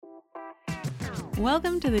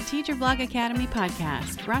Welcome to the Teacher Blog Academy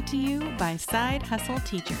podcast, brought to you by Side Hustle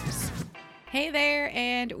Teachers. Hey there,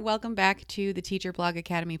 and welcome back to the Teacher Blog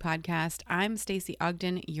Academy podcast. I'm Stacey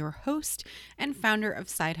Ogden, your host and founder of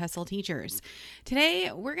Side Hustle Teachers.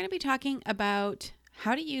 Today, we're going to be talking about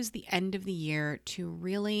how to use the end of the year to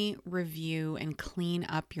really review and clean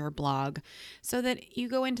up your blog so that you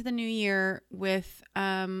go into the new year with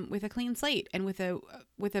a clean slate and with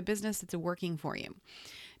a business that's working for you.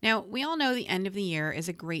 Now, we all know the end of the year is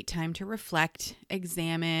a great time to reflect,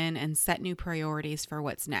 examine, and set new priorities for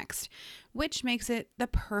what's next, which makes it the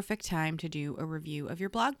perfect time to do a review of your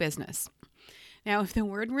blog business. Now, if the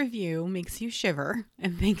word review makes you shiver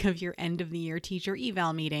and think of your end of the year teacher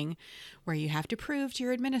eval meeting where you have to prove to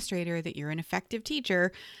your administrator that you're an effective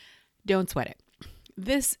teacher, don't sweat it.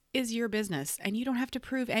 This is your business and you don't have to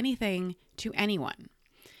prove anything to anyone.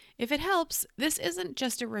 If it helps, this isn't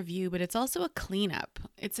just a review, but it's also a cleanup.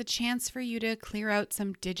 It's a chance for you to clear out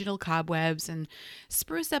some digital cobwebs and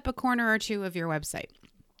spruce up a corner or two of your website.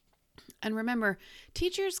 And remember,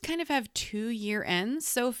 teachers kind of have 2 year ends,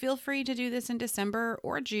 so feel free to do this in December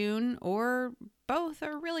or June or both,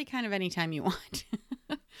 or really kind of anytime you want.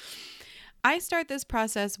 I start this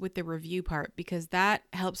process with the review part because that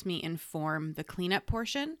helps me inform the cleanup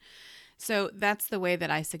portion. So that's the way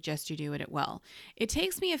that I suggest you do it well. It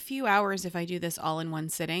takes me a few hours if I do this all in one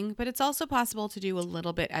sitting, but it's also possible to do a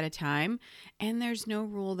little bit at a time. And there's no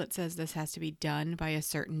rule that says this has to be done by a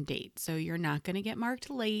certain date. So you're not going to get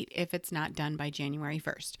marked late if it's not done by January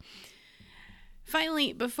 1st.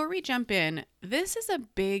 Finally, before we jump in, this is a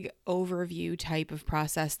big overview type of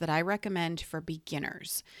process that I recommend for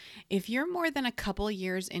beginners. If you're more than a couple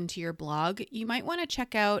years into your blog, you might want to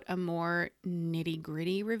check out a more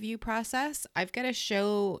nitty-gritty review process. I've got a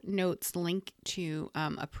show notes link to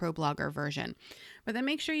a pro blogger version, but then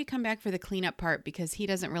make sure you come back for the cleanup part because he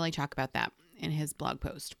doesn't really talk about that in his blog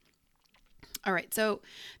post. All right, so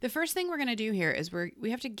the first thing we're going to do here is we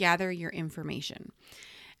have to gather your information.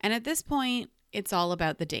 And at this point, it's all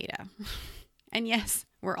about the data. And yes,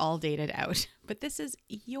 we're all dated out, but this is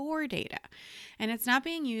your data. And it's not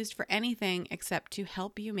being used for anything except to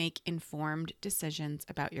help you make informed decisions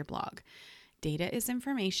about your blog. Data is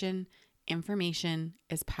information. Information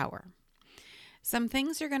is power. Some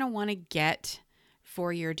things you're going to want to get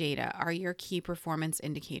for your data are your key performance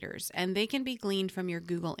indicators, and they can be gleaned from your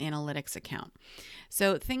Google Analytics account.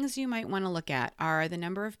 So things you might want to look at are the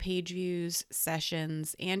number of page views,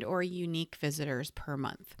 sessions, and or unique visitors per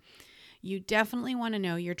month. You definitely want to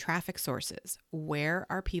know your traffic sources. Where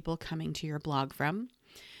are people coming to your blog from?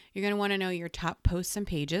 You're going to want to know your top posts and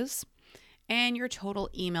pages and your total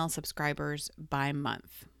email subscribers by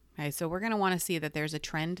month. Okay, so we're going to want to see that there's a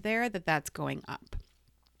trend there, that's going up.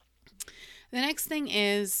 The next thing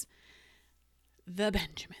is the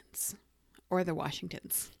Benjamins or the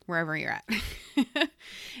Washingtons, wherever you're at.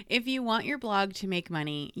 If you want your blog to make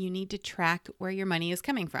money, you need to track where your money is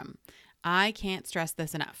coming from. I can't stress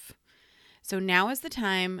this enough. So now is the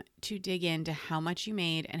time to dig into how much you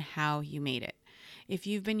made and how you made it. If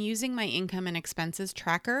you've been using my income and expenses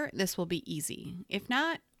tracker, this will be easy. If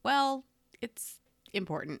not, well, it's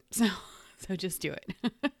important. So just do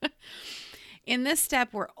it. In this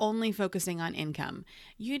step, we're only focusing on income.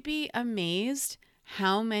 You'd be amazed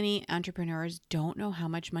how many entrepreneurs don't know how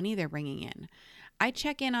much money they're bringing in. I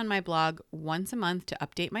check in on my blog once a month to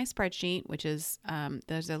update my spreadsheet, which is,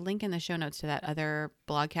 there's a link in the show notes to that other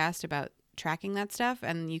blogcast about tracking that stuff,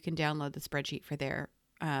 and you can download the spreadsheet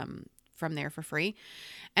from there for free.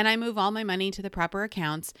 And I move all my money to the proper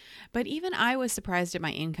accounts. But even I was surprised at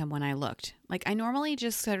my income when I looked. Like I normally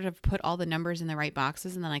just sort of put all the numbers in the right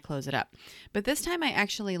boxes and then I close it up. But this time I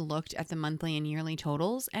actually looked at the monthly and yearly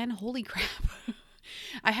totals and holy crap.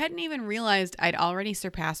 I hadn't even realized I'd already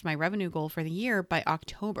surpassed my revenue goal for the year by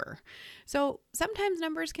October. So sometimes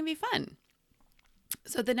numbers can be fun.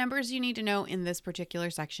 So the numbers you need to know in this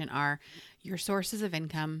particular section are your sources of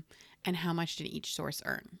income and how much did each source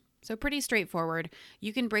earn. So pretty straightforward.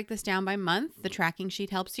 You can break this down by month. The tracking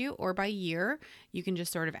sheet helps you, or by year. You can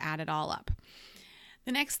just sort of add it all up.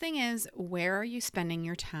 The next thing is, where are you spending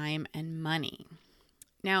your time and money?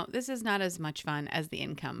 Now, this is not as much fun as the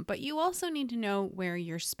income, but you also need to know where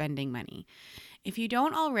you're spending money. If you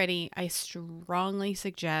don't already, I strongly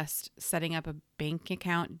suggest setting up a bank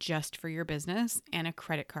account just for your business and a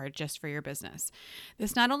credit card just for your business.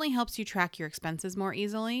 This not only helps you track your expenses more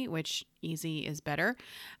easily, which easy is better,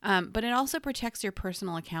 but it also protects your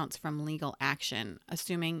personal accounts from legal action,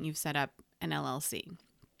 assuming you've set up an LLC.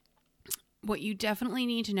 What you definitely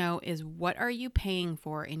need to know is what are you paying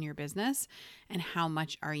for in your business and how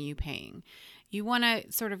much are you paying? You want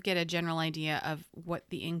to sort of get a general idea of what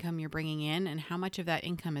the income you're bringing in and how much of that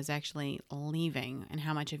income is actually leaving and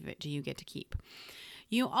how much of it do you get to keep.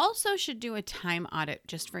 You also should do a time audit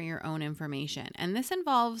just for your own information. And this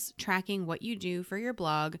involves tracking what you do for your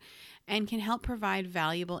blog and can help provide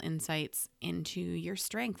valuable insights into your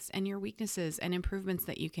strengths and your weaknesses and improvements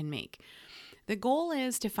that you can make. The goal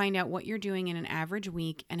is to find out what you're doing in an average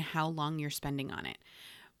week and how long you're spending on it.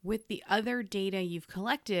 With the other data you've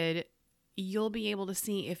collected, you'll be able to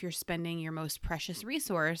see if you're spending your most precious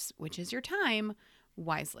resource, which is your time,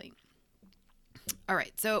 wisely. All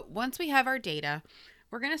right, so once we have our data,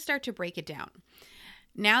 we're going to start to break it down.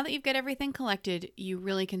 Now that you've got everything collected, you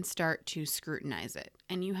really can start to scrutinize it.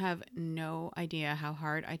 And you have no idea how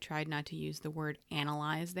hard I tried not to use the word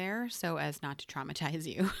analyze there so as not to traumatize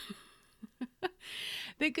you.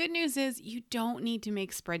 The good news is you don't need to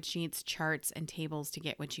make spreadsheets, charts, and tables to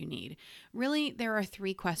get what you need. Really, there are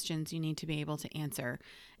 3 questions you need to be able to answer.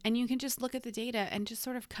 And you can just look at the data and just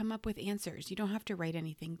sort of come up with answers. You don't have to write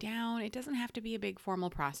anything down. It doesn't have to be a big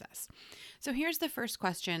formal process. So here's the first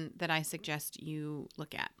question that I suggest you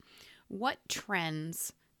look at. What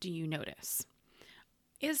trends do you notice?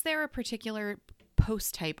 Is there a particular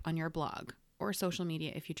post type on your blog, or social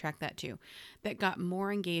media if you track that too, that got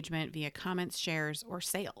more engagement via comments, shares, or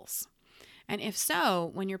sales? And if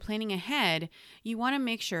so, when you're planning ahead, you want to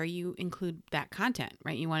make sure you include that content,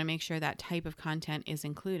 right? You want to make sure that type of content is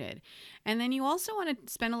included. And then you also want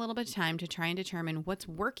to spend a little bit of time to try and determine what's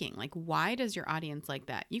working. Like, why does your audience like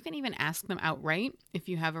that? You can even ask them outright if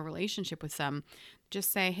you have a relationship with some.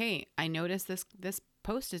 Just say, hey, I noticed this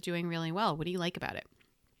post is doing really well. What do you like about it?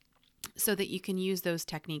 So that you can use those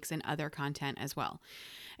techniques in other content as well.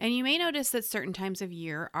 And you may notice that certain times of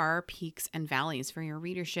year are peaks and valleys for your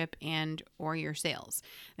readership and or your sales.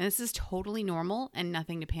 And this is totally normal and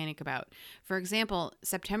nothing to panic about. For example,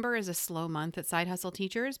 September is a slow month at Side Hustle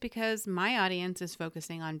Teachers because my audience is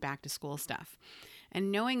focusing on back to school stuff.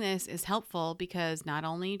 And knowing this is helpful because not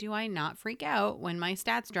only do I not freak out when my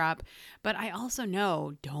stats drop, but I also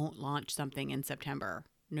know don't launch something in September,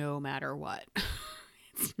 no matter what.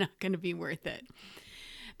 It's not going to be worth it.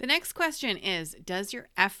 The next question is, does your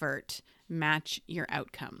effort match your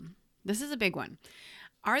outcome? This is a big one.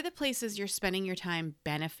 Are the places you're spending your time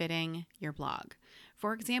benefiting your blog?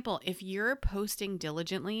 For example, if you're posting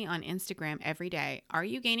diligently on Instagram every day, are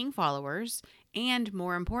you gaining followers? And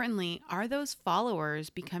more importantly, are those followers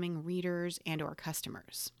becoming readers and or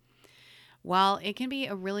customers? While it can be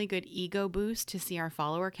a really good ego boost to see our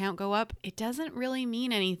follower count go up, it doesn't really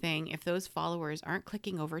mean anything if those followers aren't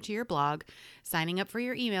clicking over to your blog, signing up for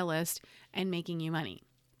your email list, and making you money.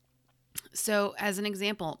 So as an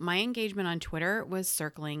example, my engagement on Twitter was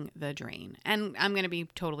circling the drain. And I'm going to be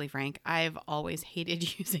totally frank, I've always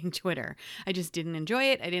hated using Twitter. I just didn't enjoy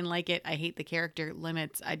it. I didn't like it. I hate the character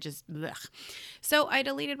limits. Blech. So I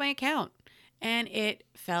deleted my account and it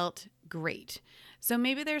felt great. So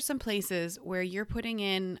maybe there's some places where you're putting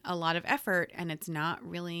in a lot of effort and it's not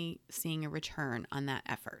really seeing a return on that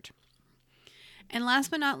effort. And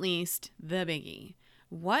last but not least, the biggie.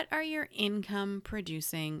 What are your income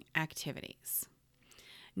producing activities?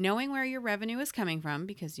 Knowing where your revenue is coming from,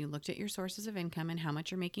 because you looked at your sources of income and how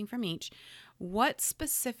much you're making from each, what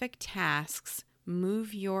specific tasks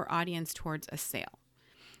move your audience towards a sale?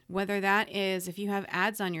 Whether that is, if you have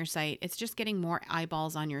ads on your site, it's just getting more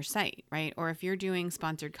eyeballs on your site, right? Or if you're doing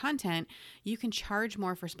sponsored content, you can charge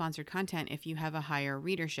more for sponsored content if you have a higher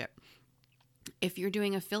readership. If you're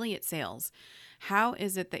doing affiliate sales, how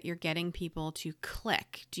is it that you're getting people to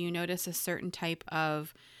click? Do you notice a certain type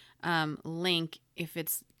of link, if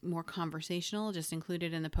it's more conversational, just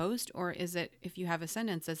included in the post? Or is it if you have a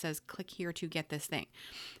sentence that says, click here to get this thing?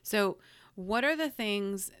 So what are the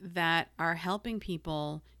things that are helping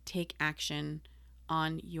people take action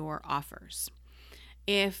on your offers?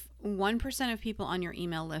 If 1% of people on your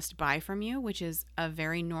email list buy from you, which is a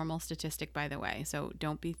very normal statistic, by the way, so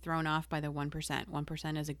don't be thrown off by the 1%.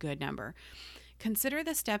 1% is a good number. Consider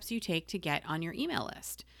the steps you take to get on your email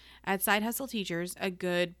list. At Side Hustle Teachers, a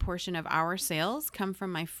good portion of our sales come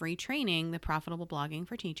from my free training, The Profitable Blogging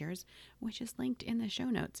for Teachers, which is linked in the show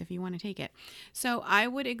notes if you want to take it. So I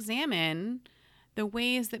would examine the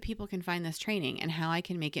ways that people can find this training and how I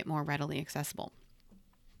can make it more readily accessible.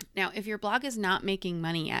 Now, if your blog is not making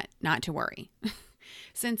money yet, not to worry.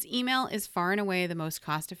 Since email is far and away the most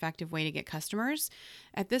cost-effective way to get customers,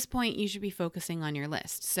 at this point you should be focusing on your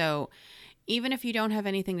list. So even if you don't have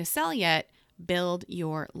anything to sell yet, build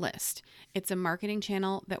your list. It's a marketing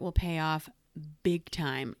channel that will pay off big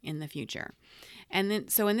time in the future. And then,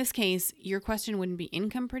 so in this case, your question wouldn't be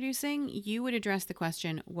income producing. You would address the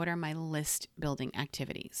question, what are my list building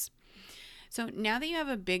activities? So now that you have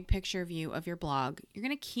a big picture view of your blog, you're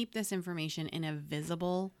going to keep this information in a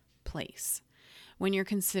visible place. When you're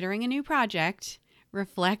considering a new project,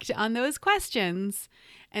 reflect on those questions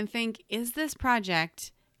and think, is this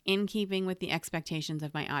project in keeping with the expectations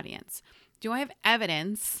of my audience? Do I have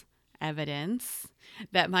evidence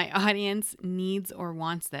that my audience needs or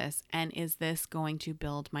wants this? And is this going to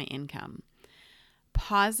build my income?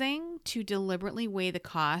 Pausing to deliberately weigh the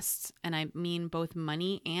costs, and I mean both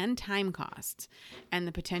money and time costs, and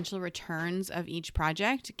the potential returns of each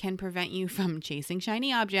project can prevent you from chasing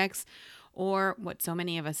shiny objects or what so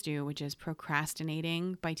many of us do, which is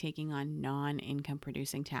procrastinating by taking on non-income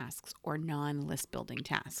producing tasks or non-list building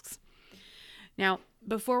tasks. Now,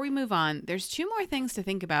 before we move on, there's two more things to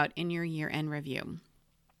think about in your year-end review.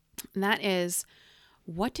 And that is,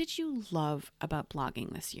 what did you love about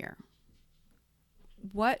blogging this year?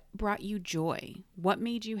 What brought you joy? What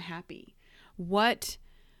made you happy? What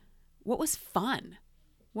was fun?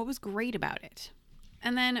 What was great about it?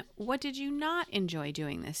 And then what did you not enjoy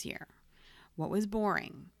doing this year? What was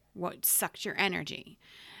boring? What sucked your energy?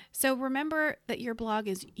 So remember that your blog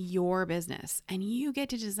is your business and you get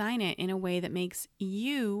to design it in a way that makes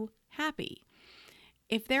you happy.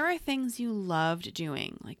 If there are things you loved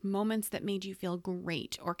doing, like moments that made you feel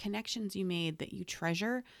great or connections you made that you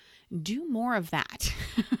treasure, do more of that.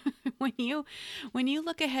 When you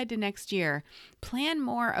look ahead to next year, plan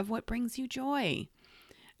more of what brings you joy.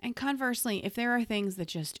 And conversely, if there are things that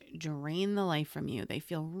just drain the life from you, they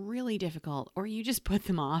feel really difficult, or you just put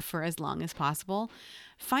them off for as long as possible,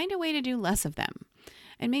 find a way to do less of them.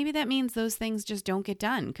 And maybe that means those things just don't get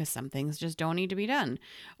done because some things just don't need to be done.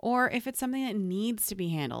 Or if it's something that needs to be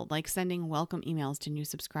handled, like sending welcome emails to new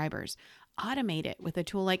subscribers, automate it with a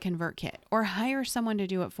tool like ConvertKit or hire someone to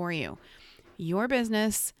do it for you. Your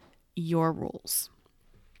business, your rules.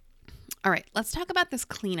 All right, let's talk about this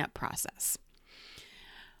cleanup process.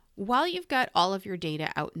 While you've got all of your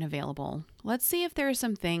data out and available, let's see if there are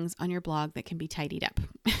some things on your blog that can be tidied up.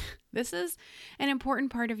 This is an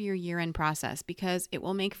important part of your year-end process because it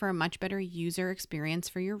will make for a much better user experience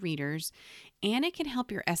for your readers, and it can help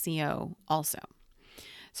your SEO also.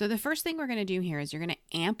 So the first thing we're going to do here is you're going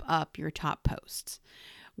to amp up your top posts.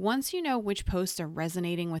 Once you know which posts are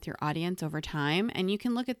resonating with your audience over time, and you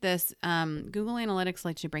can look at this, Google Analytics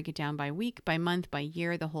lets you break it down by week, by month, by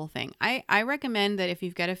year, the whole thing. I recommend that if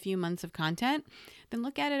you've got a few months of content, then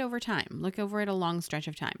look at it over time. Look over it a long stretch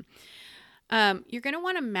of time. You're going to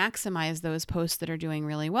want to maximize those posts that are doing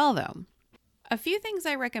really well, though. A few things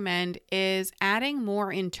I recommend is adding more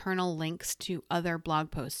internal links to other blog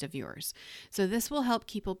posts of yours. So this will help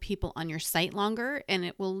keep people on your site longer, and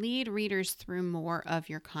it will lead readers through more of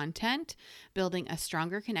your content, building a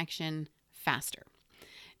stronger connection faster.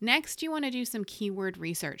 Next, you want to do some keyword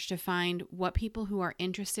research to find what people who are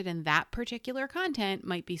interested in that particular content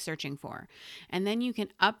might be searching for. And then you can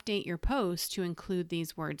update your post to include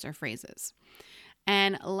these words or phrases.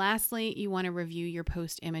 And lastly, you want to review your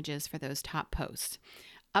post images for those top posts.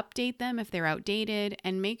 Update them if they're outdated,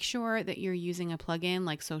 and make sure that you're using a plugin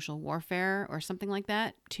like Social Warfare or something like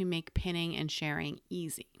that to make pinning and sharing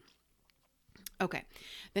easy. Okay,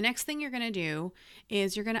 the next thing you're going to do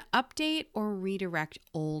is you're going to update or redirect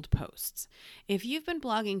old posts. If you've been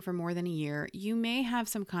blogging for more than a year, you may have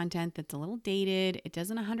some content that's a little dated, it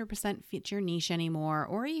doesn't 100% fit your niche anymore,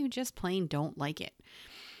 or you just plain don't like it.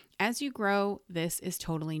 As you grow, this is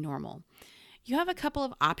totally normal. You have a couple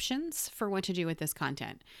of options for what to do with this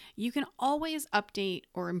content. You can always update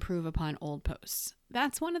or improve upon old posts.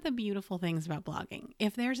 That's one of the beautiful things about blogging.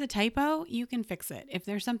 If there's a typo, you can fix it. If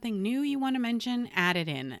there's something new you want to mention, add it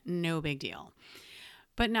in. No big deal.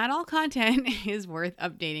 But not all content is worth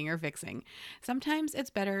updating or fixing. Sometimes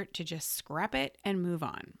it's better to just scrap it and move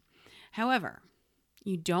on. However,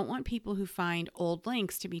 you don't want people who find old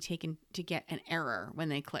links to be taken to get an error when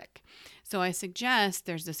they click. So I suggest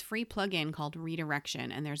there's this free plugin called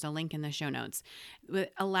Redirection, and there's a link in the show notes.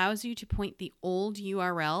 It allows you to point the old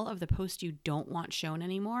URL of the post you don't want shown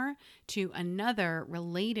anymore to another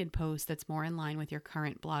related post that's more in line with your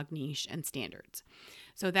current blog niche and standards.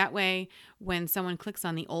 So that way, when someone clicks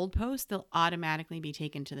on the old post, they'll automatically be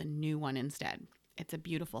taken to the new one instead. It's a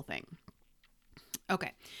beautiful thing.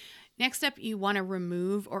 Okay. Next up, you want to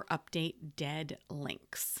remove or update dead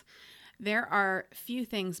links. There are few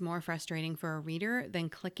things more frustrating for a reader than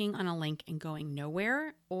clicking on a link and going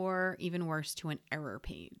nowhere, or even worse, to an error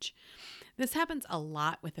page. This happens a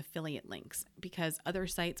lot with affiliate links because other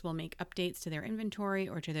sites will make updates to their inventory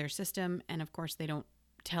or to their system, and of course they don't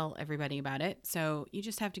tell everybody about it, so you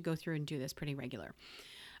just have to go through and do this pretty regular.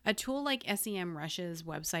 A tool like SEMrush's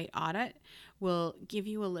website audit will give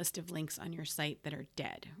you a list of links on your site that are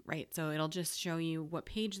dead, right? So it'll just show you what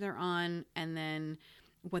page they're on and then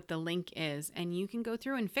what the link is, and you can go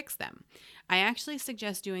through and fix them. I actually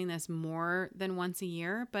suggest doing this more than once a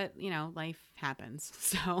year, but life happens.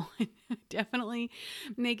 So definitely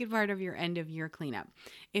make it part of your end of year cleanup.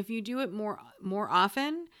 If you do it more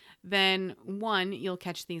often, then one, you'll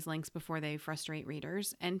catch these links before they frustrate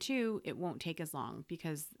readers, and two, it won't take as long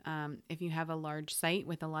because if you have a large site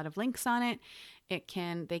with a lot of links on it, they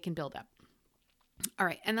can build up. All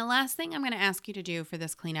right. And the last thing I'm going to ask you to do for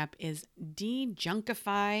this cleanup is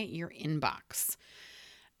de-junkify your inbox.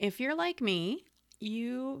 If you're like me,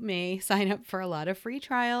 you may sign up for a lot of free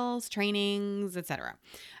trials, trainings, etc.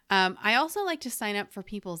 I also like to sign up for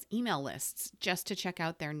people's email lists just to check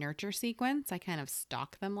out their nurture sequence. I kind of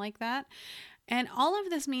stalk them like that. And all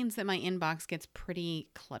of this means that my inbox gets pretty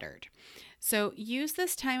cluttered. So use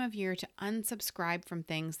this time of year to unsubscribe from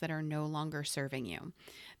things that are no longer serving you.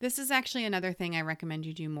 This is actually another thing I recommend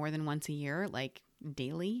you do more than once a year, like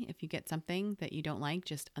daily. If you get something that you don't like,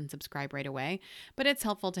 just unsubscribe right away. But it's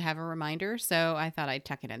helpful to have a reminder, so I thought I'd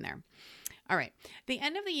tuck it in there. All right. The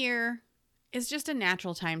end of the year is just a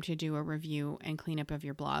natural time to do a review and cleanup of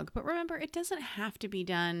your blog. But remember, it doesn't have to be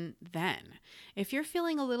done then. If you're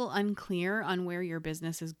feeling a little unclear on where your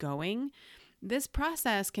business is going, this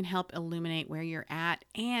process can help illuminate where you're at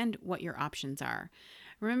and what your options are.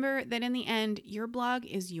 Remember that in the end, your blog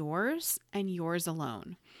is yours and yours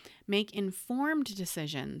alone. Make informed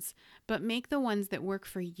decisions, but make the ones that work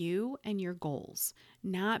for you and your goals,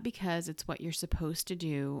 not because it's what you're supposed to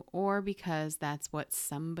do or because that's what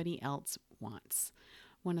somebody else wants.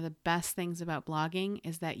 One of the best things about blogging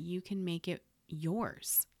is that you can make it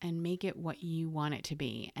yours and make it what you want it to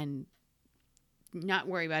be and not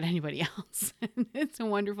worry about anybody else. It's a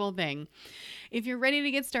wonderful thing. If you're ready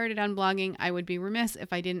to get started on blogging, I would be remiss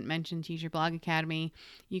if I didn't mention Teacher Blog Academy.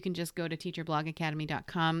 You can just go to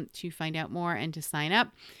teacherblogacademy.com to find out more and to sign up.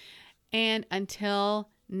 And until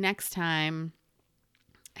next time,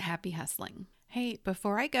 happy hustling. Hey,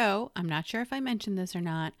 before I go, I'm not sure if I mentioned this or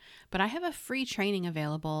not, but I have a free training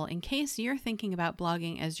available in case you're thinking about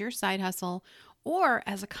blogging as your side hustle or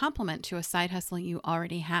as a complement to a side hustle you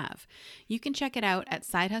already have. You can check it out at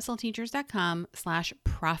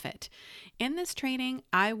sidehustleteachers.com/profit. In this training,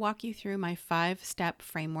 I walk you through my 5-step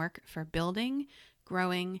framework for building,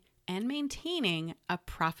 growing, and maintaining a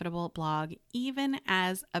profitable blog, even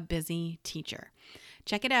as a busy teacher.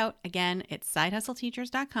 Check it out. Again, it's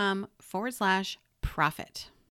sidehustleteachers.com/profit.